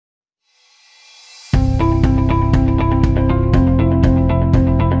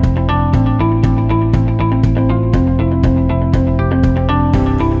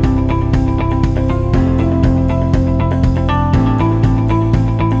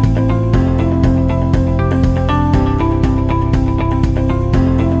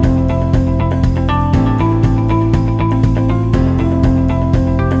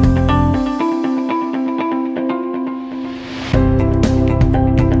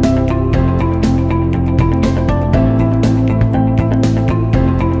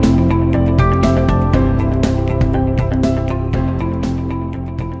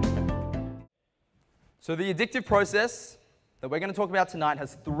the addictive process that we're going to talk about tonight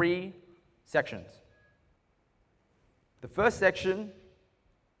has 3 sections. The first section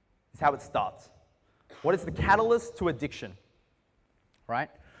is how it starts. What is the catalyst to addiction? Right?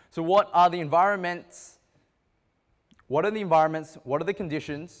 So what are the environments? What are the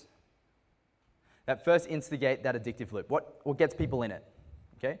conditions that first instigate that addictive loop? What gets people in it?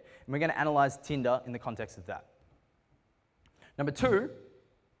 Okay? And we're going to analyze Tinder in the context of that. Number 2,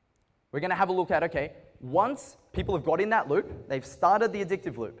 we're going to have a look at, okay, once people have got in that loop, they've started the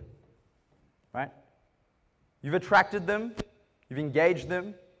addictive loop, right? You've attracted them, you've engaged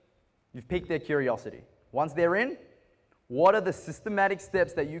them, you've piqued their curiosity. Once they're in, what are the systematic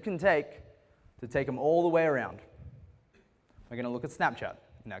steps that you can take to take them all the way around? We're going to look at Snapchat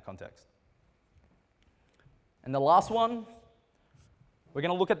in that context. And the last one, we're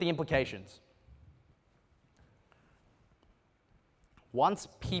going to look at the implications. Once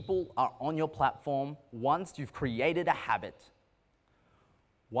people are on your platform, once you've created a habit,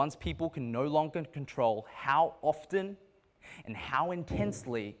 once people can no longer control how often and how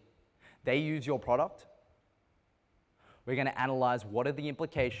intensely they use your product, we're going to analyze what are the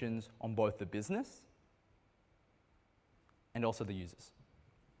implications on both the business and also the users.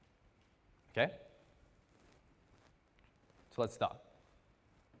 Okay? So let's start.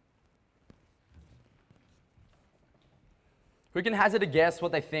 Who can hazard a guess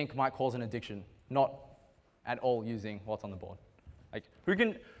what they think might cause an addiction? Not at all using what's on the board. Like,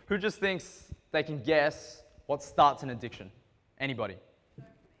 who just thinks they can guess what starts an addiction? Anybody?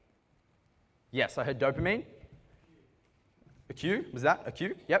 Yes, I heard dopamine. A cue? Was that a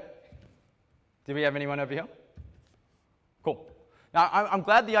cue? Yep. Do we have anyone over here? Cool. Now, I'm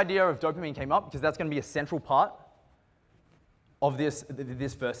glad the idea of dopamine came up because that's going to be a central part of this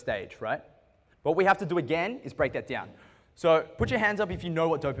first stage, right? What we have to do again is break that down. So put your hands up if you know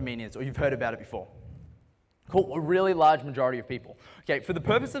what dopamine is or you've heard about it before. Cool, a really large majority of people. Okay, for the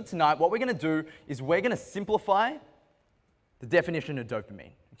purpose of tonight, what we're going to do is we're going to simplify the definition of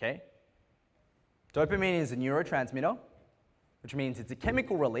dopamine, okay? Dopamine is a neurotransmitter, which means it's a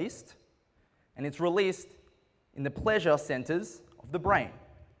chemical released, and it's released in the pleasure centers of the brain.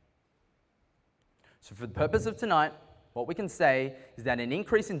 So for the purpose of tonight, what we can say is that an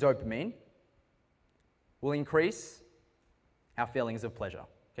increase in dopamine will increase our feelings of pleasure.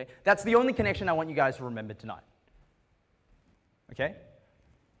 Okay? That's the only connection I want you guys to remember tonight. Okay?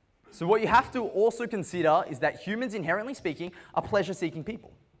 So what you have to also consider is that humans, inherently speaking, are pleasure-seeking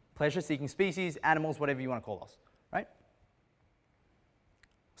people. Pleasure-seeking species, animals, whatever you want to call us. Right?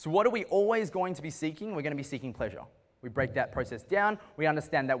 So what are we always going to be seeking? We're going to be seeking pleasure. We break that process down. We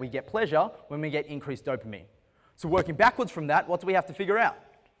understand that we get pleasure when we get increased dopamine. So working backwards from that, what do we have to figure out?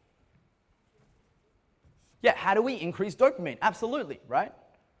 Yeah, how do we increase dopamine? Absolutely, right?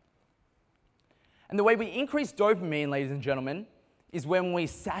 And the way we increase dopamine, ladies and gentlemen, is when we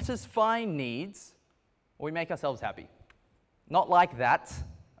satisfy needs or we make ourselves happy. Not like that,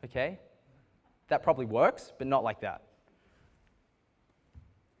 okay? That probably works, but not like that.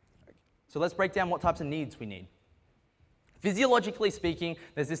 So let's break down what types of needs we need. Physiologically speaking,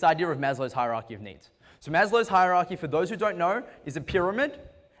 there's this idea of Maslow's hierarchy of needs. So Maslow's hierarchy, for those who don't know, is a pyramid.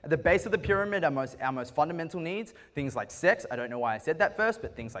 At the base of the pyramid are our most fundamental needs, things like sex. I don't know why I said that first,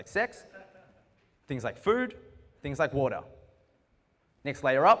 but things like sex, things like food, things like water. Next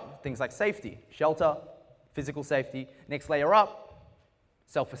layer up, things like safety, shelter, physical safety. Next layer up,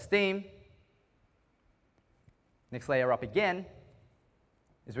 self-esteem. Next layer up again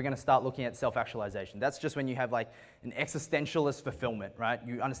is we're going to start looking at self-actualization. That's just when you have like an existentialist fulfillment, right?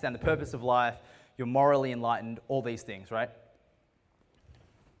 You understand the purpose of life, you're morally enlightened, all these things, right?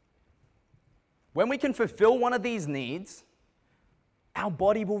 When we can fulfill one of these needs, our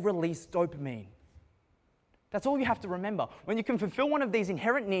body will release dopamine. That's all you have to remember. When you can fulfill one of these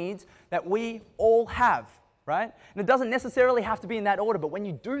inherent needs that we all have, right? And it doesn't necessarily have to be in that order, but when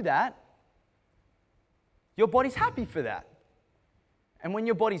you do that, your body's happy for that. And when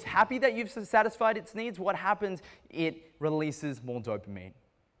your body's happy that you've satisfied its needs, what happens? It releases more dopamine.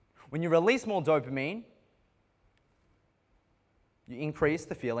 When you release more dopamine, you increase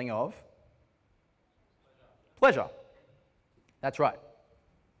the feeling of pleasure. That's right.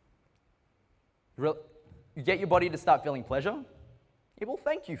 You get your body to start feeling pleasure, it will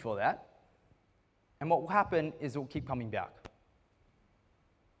thank you for that. And what will happen is it will keep coming back.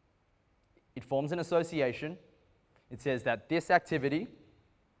 It forms an association. It says that this activity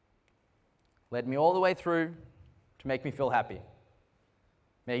led me all the way through to make me feel happy,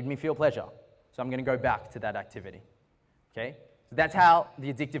 made me feel pleasure. So I'm going to go back to that activity. Okay? So that's how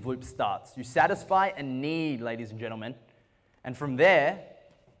the addictive loop starts. You satisfy a need, ladies and gentlemen, and from there,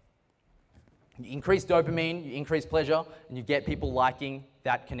 You increase dopamine, you increase pleasure, and you get people liking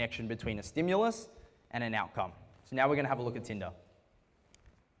that connection between a stimulus and an outcome. So now we're going to have a look at Tinder.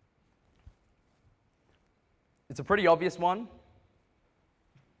 It's a pretty obvious one.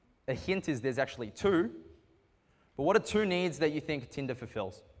 A hint is there's actually two. But what are two needs that you think Tinder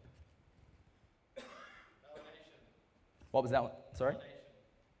fulfills? Validation. What was that one? Sorry?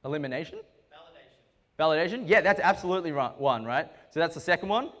 Validation. Elimination? Validation. Validation? Yeah, that's absolutely one, right? So that's the second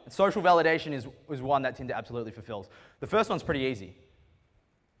one. Social validation is one that Tinder absolutely fulfills. The first one's pretty easy,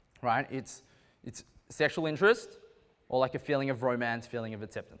 right? It's sexual interest or like a feeling of romance, feeling of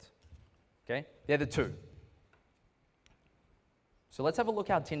acceptance. Okay? They're the two. So let's have a look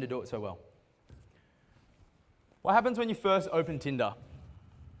how Tinder do it so well. What happens when you first open Tinder?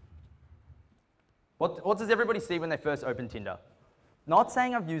 What does everybody see when they first open Tinder? Not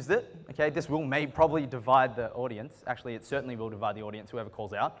saying I've used it, okay? This may probably divide the audience. Actually, it certainly will divide the audience, whoever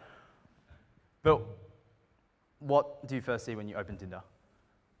calls out. But what do you first see when you open Tinder?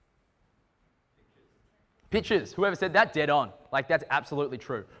 Pictures. Whoever said that, dead on. Like, that's absolutely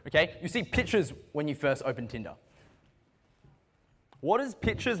true, okay? You see pictures when you first open Tinder. What is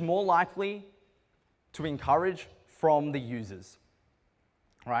pictures more likely to encourage from the users,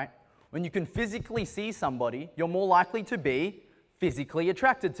 right? When you can physically see somebody, you're more likely to be physically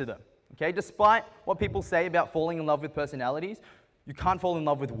attracted to them, okay? Despite what people say about falling in love with personalities, you can't fall in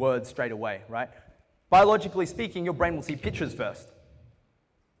love with words straight away, right? Biologically speaking, your brain will see pictures first.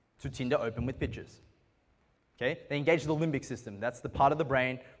 So Tinder open with pictures, okay? They engage the limbic system. That's the part of the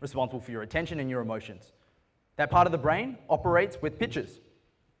brain responsible for your attention and your emotions. That part of the brain operates with pictures,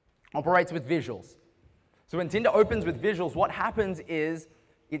 operates with visuals. So when Tinder opens with visuals, what happens is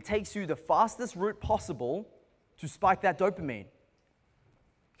it takes you the fastest route possible to spike that dopamine.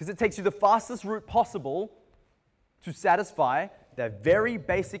 Because it takes you the fastest route possible to satisfy that very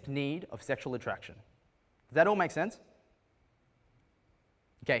basic need of sexual attraction. Does that all make sense?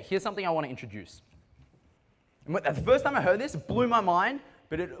 Okay, here's something I want to introduce. And the first time I heard this, it blew my mind,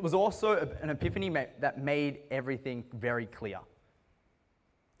 but it was also an epiphany that made everything very clear.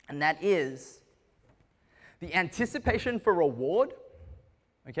 And that is the anticipation for reward,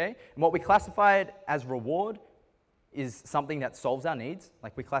 okay? And what we classified as reward is something that solves our needs.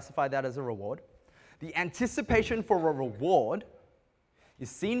 Like, we classify that as a reward. The anticipation for a reward is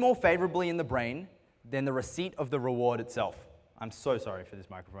seen more favorably in the brain than the receipt of the reward itself. I'm so sorry for this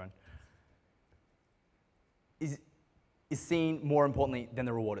microphone. Is seen more importantly than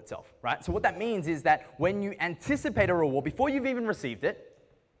the reward itself, right? So what that means is that when you anticipate a reward before you've even received it,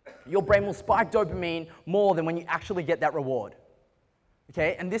 your brain will spike dopamine more than when you actually get that reward,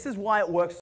 okay? And this is why it works